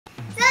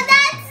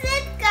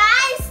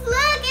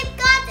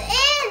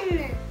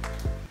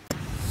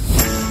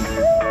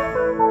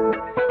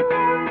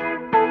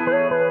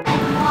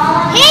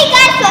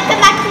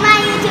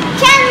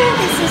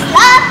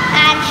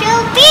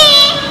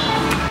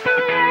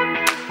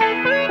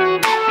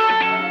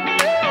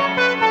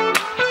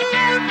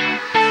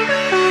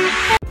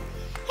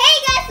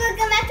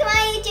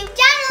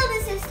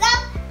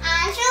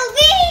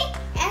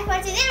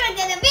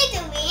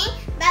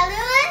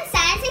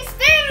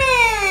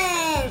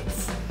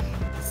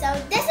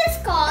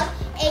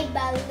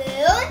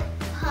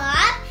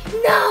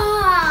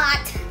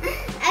not!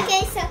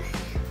 Okay, so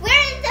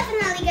we're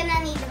definitely gonna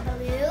need a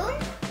balloon,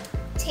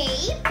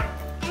 tape,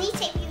 any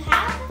tape you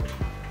have,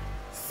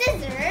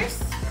 scissors.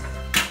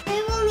 We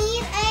will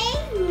need a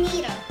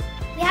needle.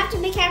 We have to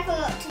be careful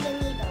to the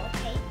needle,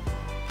 okay?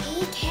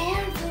 Be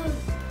careful.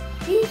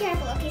 Be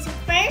careful. Okay, so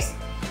first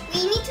we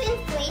need to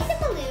inflate the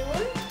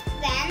balloon.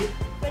 Then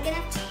we're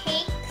gonna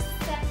take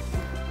some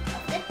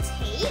of the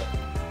tape.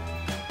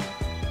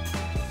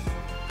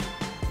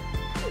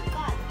 Oh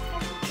God.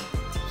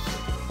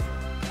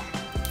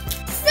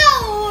 So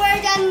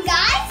we're done,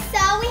 guys.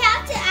 So we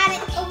have to add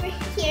it over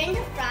here in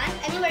the front,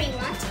 anywhere you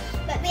want.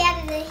 But we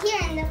added it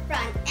here in the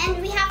front. And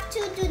we have to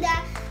do the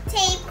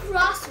tape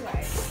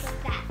crosswards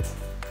like that.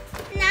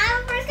 Now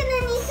we're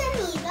gonna need the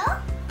needle.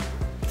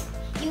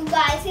 You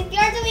guys, if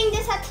you're doing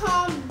this at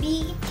home,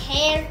 be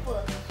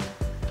careful.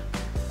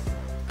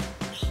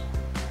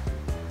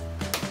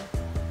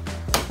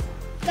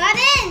 Got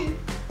in!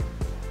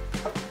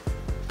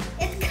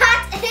 It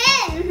got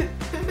in!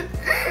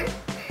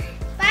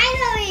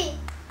 Finally!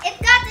 It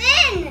got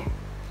in!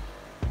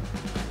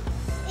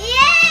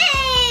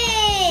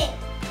 Yay!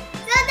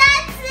 So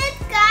that's it,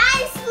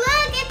 guys!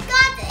 Look, it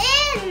got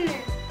in!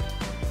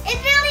 It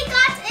really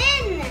got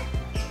in!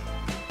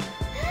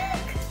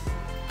 Look!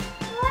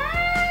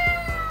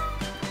 Wow!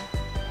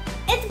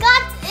 It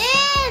got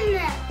in!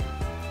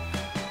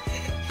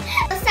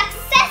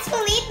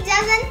 Successfully, it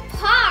doesn't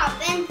pop,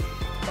 and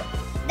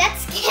that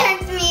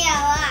scared me a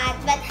lot.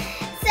 But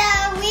so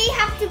we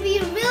have to be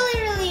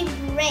really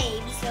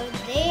brave. So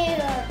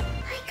there,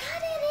 I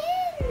got it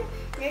in.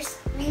 There's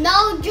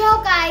no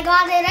joke, I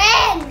got it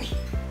in.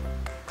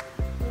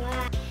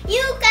 Wow.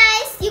 You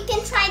guys, you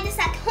can try this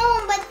at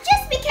home, but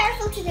just be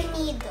careful to the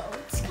needle.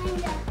 It's kind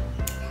of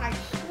hard.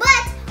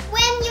 But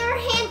when your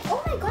hand,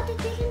 oh my God, it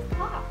didn't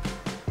pop.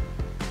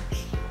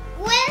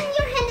 When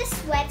your hand is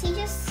sweaty,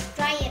 just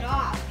dry it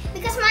off.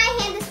 Because my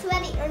hand is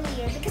sweaty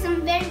earlier because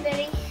I'm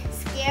very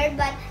scared,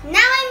 but now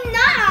I'm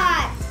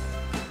not.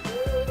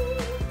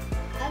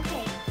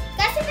 Okay,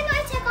 guys, even though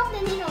I take off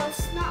the needle,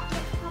 it's not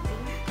yet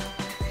popping.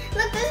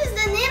 Look, this is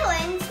the needle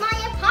and it's not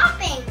yet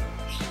popping.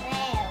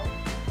 Wow.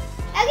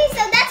 Okay,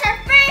 so that's our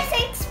first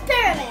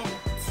experiment.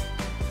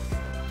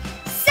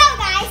 So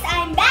guys,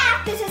 I'm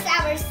back. This is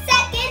our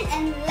second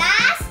and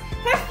last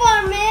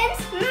performance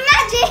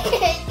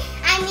magic.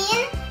 I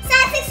mean,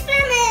 science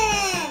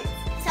experiment.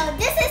 So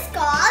this is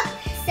called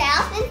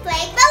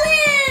self-inflate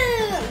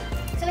balloon.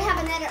 So we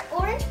have another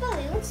orange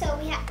balloon. So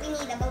we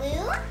need a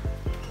balloon,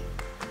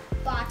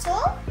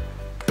 bottle,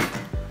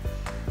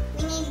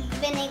 we need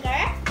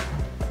vinegar,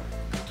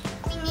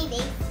 we need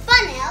a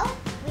funnel,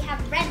 we have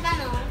red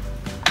funnel,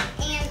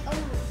 and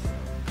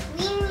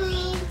we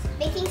need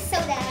baking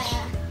soda.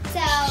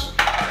 So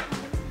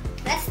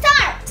let's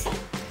start.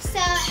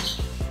 So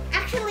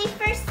actually,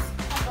 first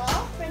of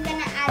all, we're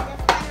gonna add the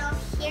funnel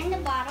here in the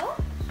bottle,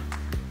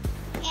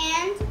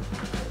 and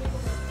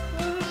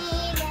we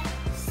need a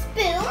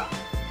spoon,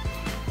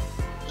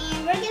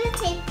 and we're gonna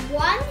take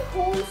one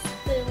whole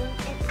spoon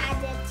and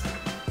add it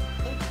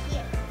in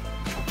here.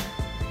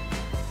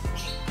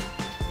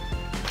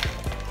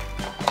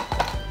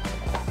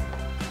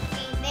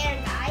 Okay, there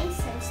guys,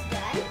 so it's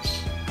done.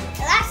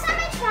 The last time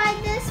I tried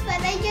this,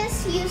 but I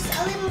just used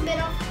a little bit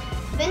of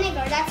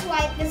vinegar. That's why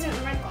it doesn't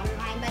work on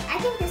mine, but I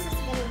think this is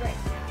gonna work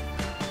now.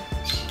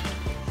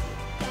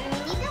 Then we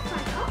need the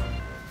funnel.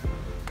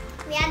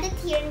 We add it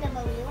here in the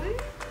balloon.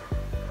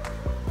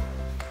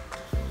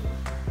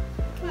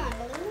 Come on,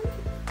 balloon.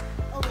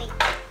 Oh wait.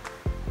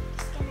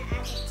 Just gonna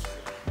add it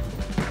here.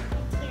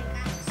 Right here,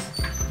 guys.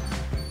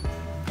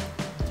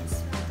 Just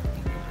smell the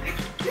vinegar.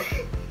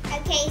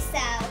 Okay,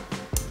 so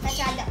let's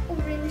add the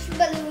orange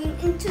balloon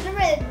into the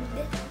red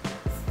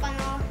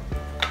funnel.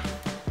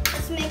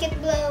 Let's make it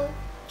blow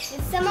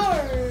with some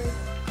more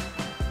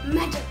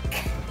magic.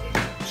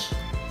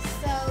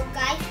 So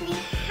guys, we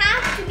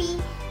have to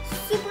be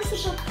super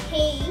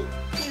patient.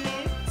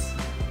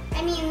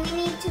 I mean, we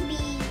need to be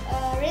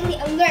really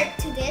alert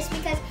to this,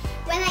 because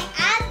when I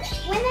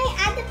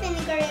add the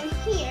vinegar in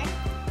here,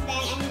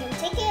 then I'm gonna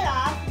take it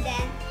off,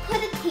 then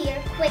put it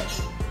here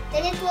quickly.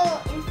 Then it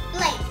will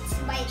inflate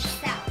by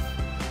itself.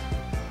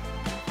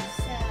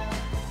 So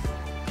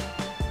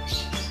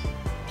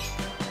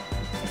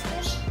is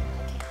this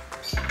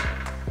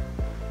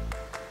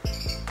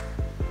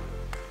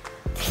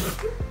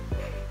okay?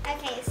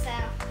 Okay, so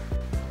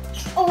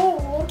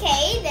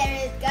okay, there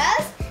it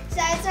goes.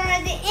 So it's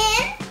already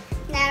in.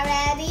 Now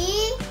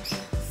ready,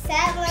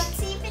 set, let's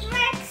see if it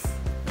works.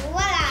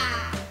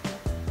 Voila!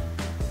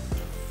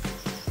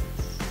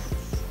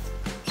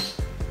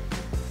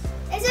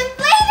 It's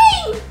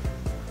inflating!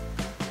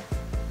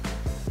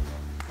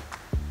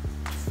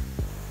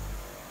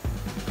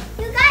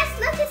 You guys,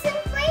 look, it's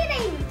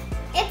inflating.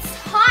 It's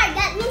hard,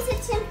 that means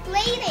it's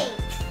inflating.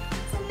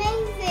 It's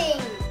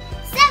amazing.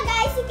 So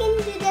guys, you can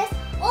do